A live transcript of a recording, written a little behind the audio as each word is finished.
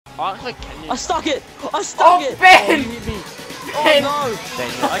I actually can you? I stuck it! I stuck it! Ben! Oh, you hit me. Ben! Oh Okay,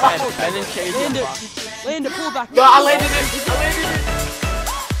 Ben and Cheese. no! Land it! Land it, pull back! No, I landed it! I landed it!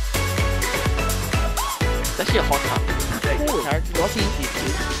 It's actually a hot cup.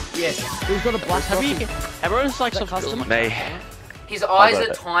 Yes. He's got a black Rossi. Everyone's like some custom? His eyes got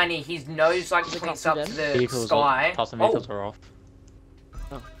are it. tiny, his nose like Is it points custom up to then? the Vehicles sky. Custom Oh, vehicles are off.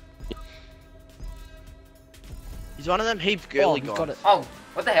 He's one of them heap Oh, girly he's guys. got it. oh,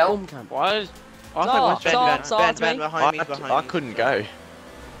 what the hell? Boom, cunt. Why is... I Zah, thought Zah, Zah, Ben it's me. behind me, behind me. I couldn't go.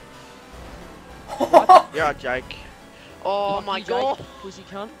 You're right, Jake. Oh Lucky my Jake, god. Pussy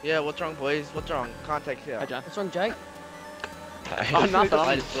cunt. Yeah, what's wrong, boys? What's wrong? Can't take it Hey, out. Jan. What's wrong, Jake? Oh, nothing.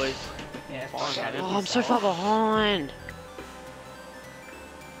 Later, boys. Yeah, Fine, fuck that. Oh, I'm so far behind.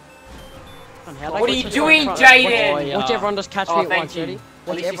 Cunt, how'd I What get are you such a doing, front- Jaden? Watch, watch everyone just catch Oh, me at thank once, you. ready? At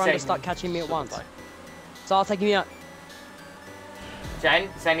Watch least you everyone saved just start me. catching me at once. So I'll take me out. Jane,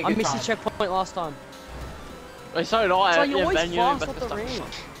 saying a I good missed the time. checkpoint last time. Wait, so did I. So you're Yeah, always Ben, you fast but up the the ramp.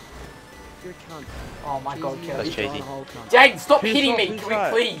 stuff. You're a cunt. Oh my god, Cheesy, kill. That's you're cheesy. a whole cunt. Jane, stop Who's hitting right? me, Who's can we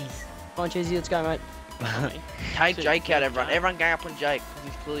right? please? Come on, Cheesy, let's go, mate. Take Jake out, everyone. Everyone gang up on Jake, because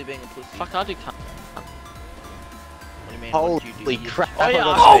he's clearly being a pussy. Fuck, I did cut. What do you mean? What did you Holy do? crap. Oh, yeah.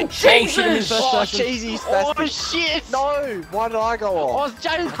 Oh, shit him in Jesus! first Oh, person. cheesy's Oh, best. shit! No! Why did I go Oh, off? it's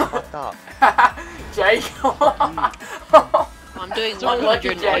James! Fucked up. Jake! I'm doing Unlucky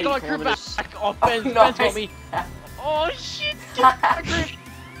 180 Jake. I got a grip kilometers. back. Oh, Ben's Nice. got me. Oh, shit!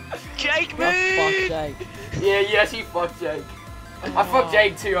 Jake, Oh, fuck, Jake. Yeah, you actually fucked Jake. I fucked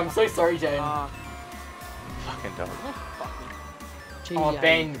Jake too, I'm so sorry, Jane. Fucking dog. Cheesy, Oh, yeah,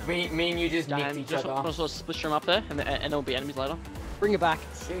 Ben, you cunt. me and you just nicked Damn, each just other. want to sort of split stream up there, and there'll be enemies later. Bring it back.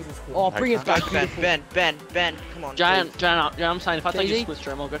 Jesus Christ. Oh, bring it back. Ben, beautiful. Ben, come on. Jan, please. I'm saying if I take Cheesy? you split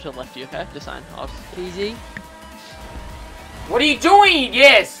stream, I'll go to the left of you, okay? Just saying. Cheesy. What are you doing?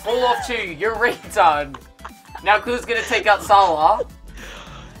 Yes, fall off too. You're a retard. Now Cool's gonna take out Salah. Cool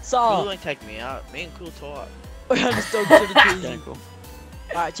So, won't take me out. Me and Cool talk. I just don't get it, Cheesy. Yeah, cool.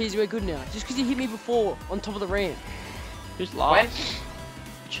 Alright, Cheesy, we're good now. Just because you hit me before on top of the ramp. Who's When? last?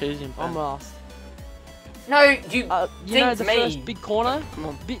 Cheesy and I'm Ben. last. No, you You know Think the me. first big corner? Come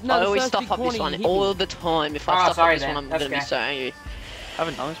on. No, I the always first stuff big up corner, this you one hit me. all the time. If I Oh, stuff sorry up this then. one, I'm That's gonna be okay. so angry. I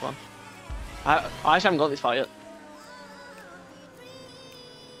haven't done this one. I actually haven't got this far yet.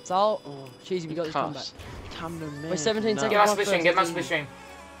 So, oh, Cheesy, we got this comeback. Cuss. Come to me. We're 17 get seconds. my off split stream. first, Get my it's split easy. stream.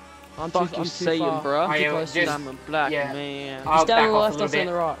 I'm Fuck too, you I'm too saying, far. bro? I'm too Yeah, close. just- I'm a black yeah. man. I'll He's down back on the off a left, little us on bit.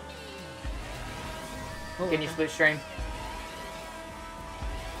 the right. Oh, Can you split stream?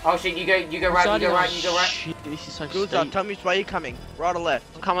 Oh shit, you go right, you go right, you go right. Shit, this is so Cool, steep. tell me where you're coming. Right or left?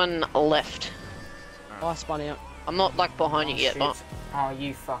 I'm coming left. Oh, I spun out. I'm not like behind you yet, shit. but Oh,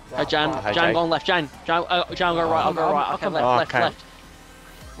 you fucked Hey, up. Jan, Right. Hey, Jan, Jake. go on left. Jan, go right. I'll go right. I'll Okay, come left, back. left, Okay. left.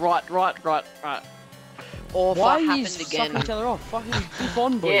 Right. oh, Why fuck are you happened sucking again. each other off? Fucking keep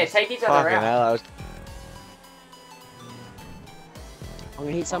on, boys. Yeah, take each other Fucking out. hell, I was I'm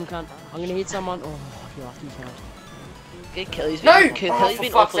gonna hit some cunt. I'm gonna hit someone. Oh, you lucky cunt. Get Kelly's No! been, Oh, Kelly's for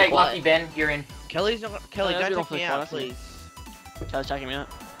been fuck's awfully sake, Lucky quiet. Ben, you're in. Kelly's not. Kelly, Yeah, that's don't take been me awfully out, quiet, please. Charles checking me out.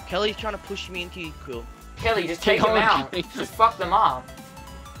 Kelly's trying to push me into you, Cool. Kelly, just Keep take them going, out. Kelly. Just fuck them up.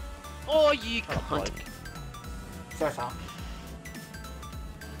 Oh, you Come on. cunt. Sorry, Sam.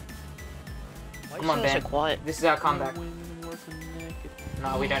 Why Come on, you so Ben. quiet? This is our comeback.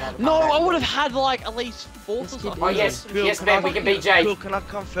 No, we don't have a No, comeback. I would have had like at least fourth or Let's something. keep Oh, yes. Cool, Yes, can Ben, I- we can beat Jake. Cool, can I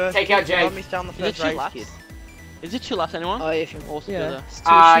come first? Take out Can I Jake. miss down the Is it first two race, laps? kid? Is it two laps, anyone? Oh, if you All Yeah. together. It's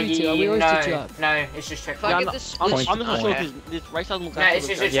Ah, two, two, two. We always do two up. no, it's just If checkpoint. I Yeah, get I'm this, I'm this not sure yeah. because this race doesn't look No, like it's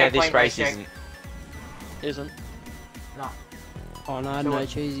just a Yeah, this checkpoint race check. isn't. isn't. Oh no, So no, what-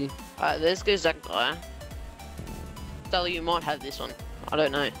 Cheesy. Alright, there's goes that guy. Sally, you might have this one. I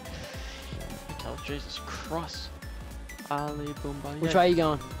don't know. Oh, Jesus Christ. Ali Boomba. Which way are you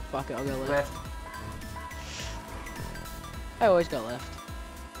going? Fuck it, I'll go left. Left. I always go left.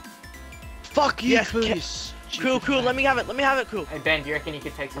 Fuck you, Yes, Chris. Cool, let me have it, Cool. Hey, Ben, do you reckon you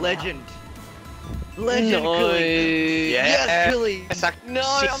could take some Legend. Legend, No. Cool. Yeah. Yes, Cooley. No,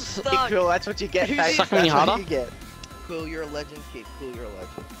 I'm stuck. Cool, that's what you get, Who mate. did- Sucking me That's what harder? you get. Cool, you're a legend, kid. Cool, you're a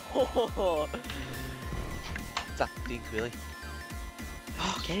legend. Suck dick, really.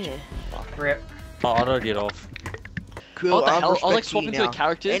 Okay. Rip. Oh, I don't get off. Cool, What the I'll hell? I'll like respect swap you into a now.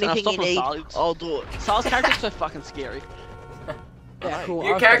 characters and I'll Anything stop you on need, Sal's. I'll do it. Sal's character's so fucking scary. Yeah, cool.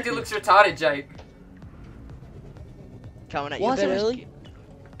 Your I character respect looks retarded, Jake. Coming at you. you. Why is it boys. early?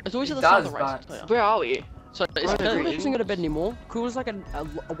 It's always It at the start of does, the race. but- I'll tell ya. Where are we? So it's Cool early. doesn't go to bed anymore. Cool is like a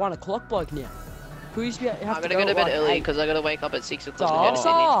 1 o'clock bloke now. Cool used to be have I'm to gonna go to bed like early 8. because I gotta wake up at 6 o'clock. So, to go to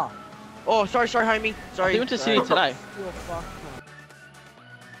Sydney. so. Oh, sorry, homie. Sorry. They went to sorry. Sydney today. You're fucked,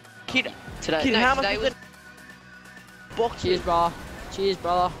 Kid, Today, kid, no, how much today was was it? Box Cheers, brother. Cheers,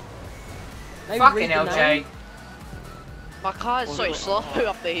 brother. Maybe Fucking read the hell, name. Jake. my car's so slow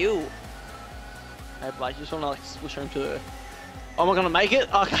up the hill. Hey, Blake, you just wanna like switch home to the. Oh, am I gonna make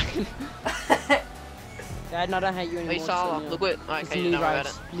it? Okay. Dad, no, I don't hate you anymore. Hey, Salah, so, look what. It's Okay, a you new know about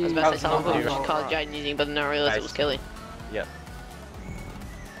race. it. I New was about to race. say Salah, New which race. car Jaden using, but then I realised it was Kelly.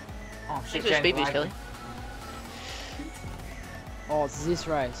 Oh Thanks shit, for the James speed boost, Blake. Kelly. Oh, it's this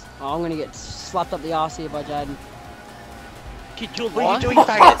race. Oh, I'm gonna get slapped up the arse here by Jaden. Kid, what What? are you doing, What?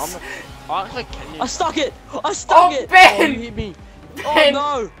 faggot? I actually can I stuck it! I stuck it! Ben! Oh, you hit me. Ben!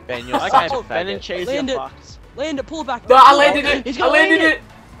 Oh Ben, you're Okay, such a Ben and faggot. Cheese, Land you're it. fucked. no! Land it, pull it back. No, I Pull landed back. it. He's I gonna landed land it.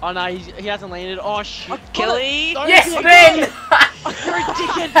 Oh no, he hasn't landed. Oh shit. Kelly! Don't Yes, be a Ben! You're a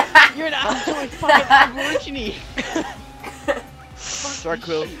dickhead. You're an absolute fucking aborigine. Sorry,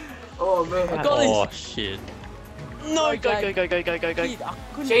 Quill. Oh man. I got Oh this. shit. No, go, Okay. go, go, go, go, go, go. Kid, I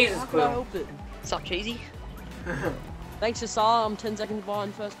couldn't, Jesus, how could I Quill. help it? Sup, cheesy? Thanks to Salah, I'm 10 seconds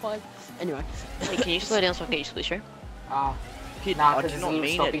behind first place. Anyway. Hey, can you slow down so I can get you split show? Ah, Kid, nah, I because did there's a not little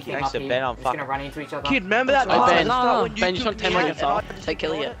mean stoppy it. thing Thanks up to here. Ben, I'm We're just gonna fucking. run into each other. Kid, remember that Hey, time Ben. at the start No, when you Ben, you took shouldn't me take out my and guitar. I just Take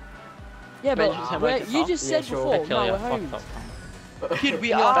Kelly ignored Yeah, Ben, but just have wait, a you just Yeah, said sure. before, Kelly, no, I we're fucked homies. up. it? Kid, we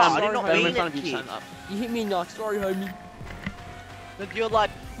Yeah, are. I'm I did sorry, not Ben, homie. in mean front it, of you, kid. stand up. You hit me like, sorry homie. But you're like,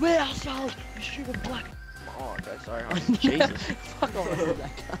 where are Salah? You stupid black. Oh, okay, sorry, homie. Jesus. Fuck off with that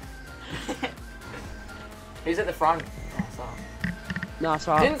guy. Who's at the front? Oh, sorry. Nah, it's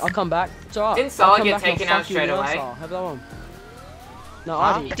alright, Didn't- I'll come back. It's alright. didn't I'll Salah come get back and taken fuck out you in straight the away? arsehole. Have that one. No, Huh?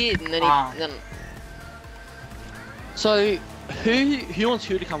 I He did. did, and then Ah. then So, who wants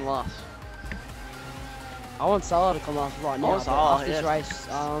who to come last? I want Salah to come last right now. want but Salah, after this yeah. race,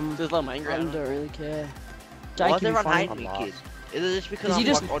 There's a lot of angry I around. don't really care. Why Jake does can be everyone funny. hate me, kid? Is it just because 'Cause I'm you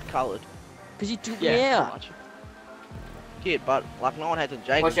just- like odd coloured? Because you took me Yeah, out. pretty much. Kid, but like no one hates on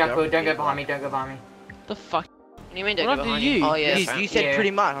Jake. Watch out, Quill. Kid, Don't go like- behind me. Don't go behind me. The fuck? what do you mean don't What go did behind you? you? Oh yeah, You, fair. you said Yeah.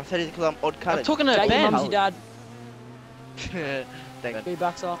 pretty much. I said it's because I'm odd I'm coloured. talking to Jake, your Ben. mum's your dad. Thank Be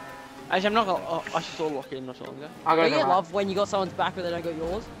back, Salah. Actually, I'm not gonna. Oh, I just saw lock in not so long ago. I'll go Don't to you the get right. love when you got someone's back but they don't got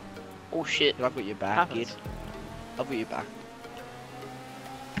yours? Oh shit. I've got your back, Happens. kid. I've got your back.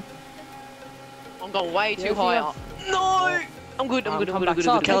 I'm going way Yeah, too high yeah. up. No! I'm good, I'm good, I'm come good, I'm back. good,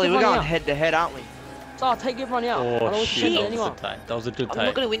 Salah, I'm good. take Kelly, it we're from going here. head to head, aren't we? Salah, take everyone out. I don't Oh want to shit, shoot that was anyone. a good take. That was a good I'm take.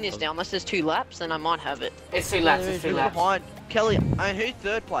 not gonna win this now unless there's 2 laps, then I might have it. It's 2 laps. It's 2 You're laps. behind. Kelly, I mean, who's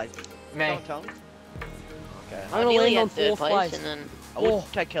third place? Me. Someone tell me. Okay. I'm gonna nearly land on at third 4th place, place. and then I would Oh.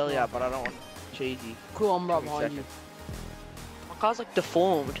 take Kelly out, but I don't want cheesy. Cool, I'm right Give me a behind you. second. my car's like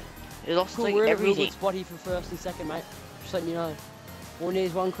deformed. It lost Cool, like we're in a real everything. good spot here for first and second, mate. Just letting you know. All we need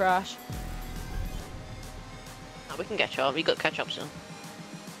is one crash. No, we can catch up. We got catch up soon.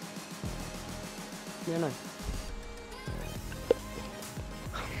 Yeah, no.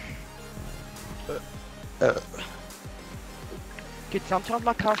 Kid, sometimes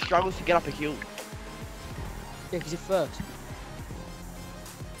my car struggles to get up a hill. Yeah, because you're first.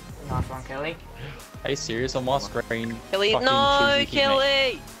 Nice one, Kelly. Are you serious? On my screen. Kelly, fucking no, cheesy hit me.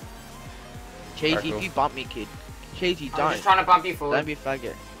 Kelly! Cheesy, Alright, cool. if you bump me, kid. Cheesy, I'm don't. just trying to bump you Don't forward. be a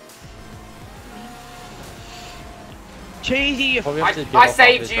faggot. Cheesy, you Probably have to I give off after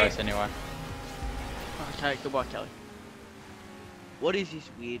saved this you. race anyway. Okay, goodbye, Kelly. What is this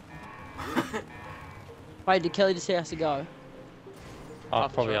weird? Wait, did Kelly just say has to go? Oh,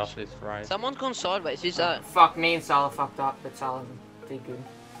 After probably race. after this race. Someone's gone sideways. Who's that? Fuck, me and Salah fucked up, but Salah did good.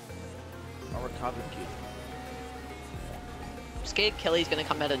 I recovered, kid. I'm scared Kelly's gonna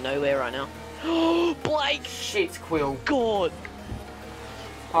come out of nowhere right now. Blake! Shit, Quill. God!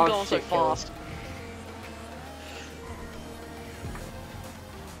 I'm Oh, going so shit, Kelly. fast.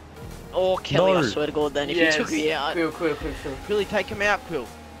 Oh, Kelly, I No. swear to God, then if Yes. you took me out, Quill. Quilly, take him out, Quill.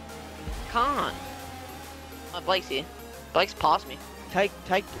 can't. Oh, Blake's here. Blake's past me. Take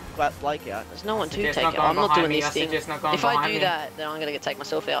Blake out. There's no one to Suggest take not out. going I'm not behind doing me. this I thing. suggest not going If I behind do me. that, then I'm gonna get take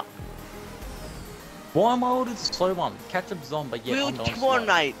myself out. Why am I ordered the slow one? Ketchup's on, but yeah, Will, I'm going come on,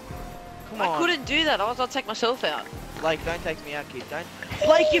 slow. mate. Come on. I couldn't do that. I'll take myself out. Blake, don't take me out, kid. Don't.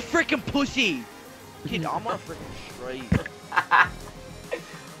 Blake, you freaking pussy. Kid, I'm on a freaking street.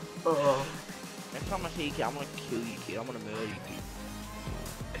 Oh. Next time I see you, kid, I'm gonna kill you, kid. I'm gonna murder you, kid.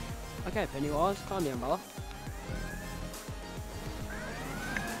 Okay, Pennywise, calm down, brother.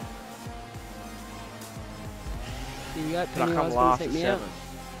 Here you go, Did I come Pennywise gonna last take to me out. 7th?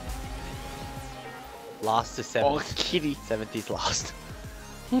 Last to Oh, 7th. kitty. 7th is last.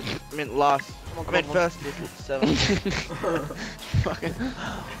 I meant last. Come on, I meant come on. first to 7th. Fucking.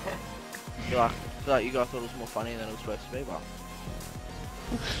 feel like you guys thought it was more funny than it was supposed to be, but.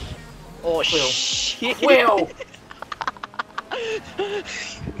 Oh Quill. shit! Quill!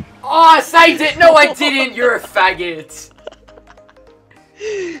 Oh, Oh, I saved it! No, I didn't! You're a faggot!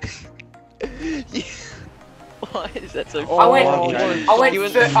 Why is that so I funny?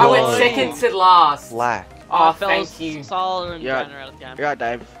 went second to last. Black. Oh, fellas, thank you. Salah and Yeah. Jan are out of the game. You're right,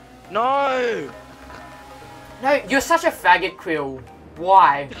 Dave. No! No, you're such a faggot, Quill.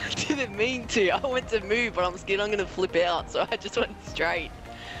 Why? I didn't mean to. I went to move, but I'm scared I'm gonna flip out, so I just went straight.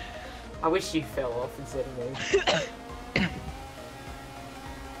 I wish you fell off instead of me.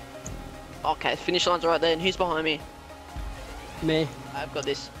 Okay, finish line's right there, and who's behind me? Me. I've got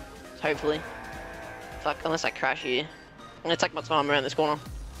this. Hopefully. Fuck, unless I crash here. I'm gonna take my time around this corner.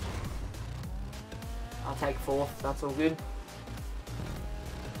 I'll take fourth. That's all good.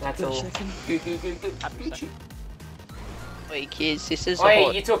 That's Good all. second. Good. Happy second. Wait, kids, sisters, Oh, hey,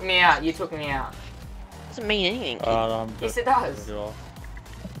 what? you took me out. You took me out. Doesn't mean anything, kid. I'm Yes, it does.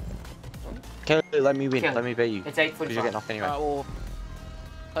 Kelly, let me win. Kill. Let me beat you. It's Because you're 8:45. getting off anyway. Well,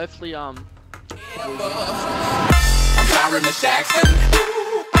 hopefully, I'm Byron the Jackson.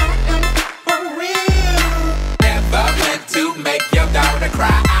 For real. Never meant to make your daughter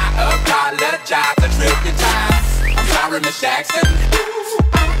cry. I apologize a trillion times. I'm Byron the Jackson.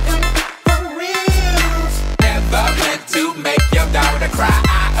 For real. Never meant to make your daughter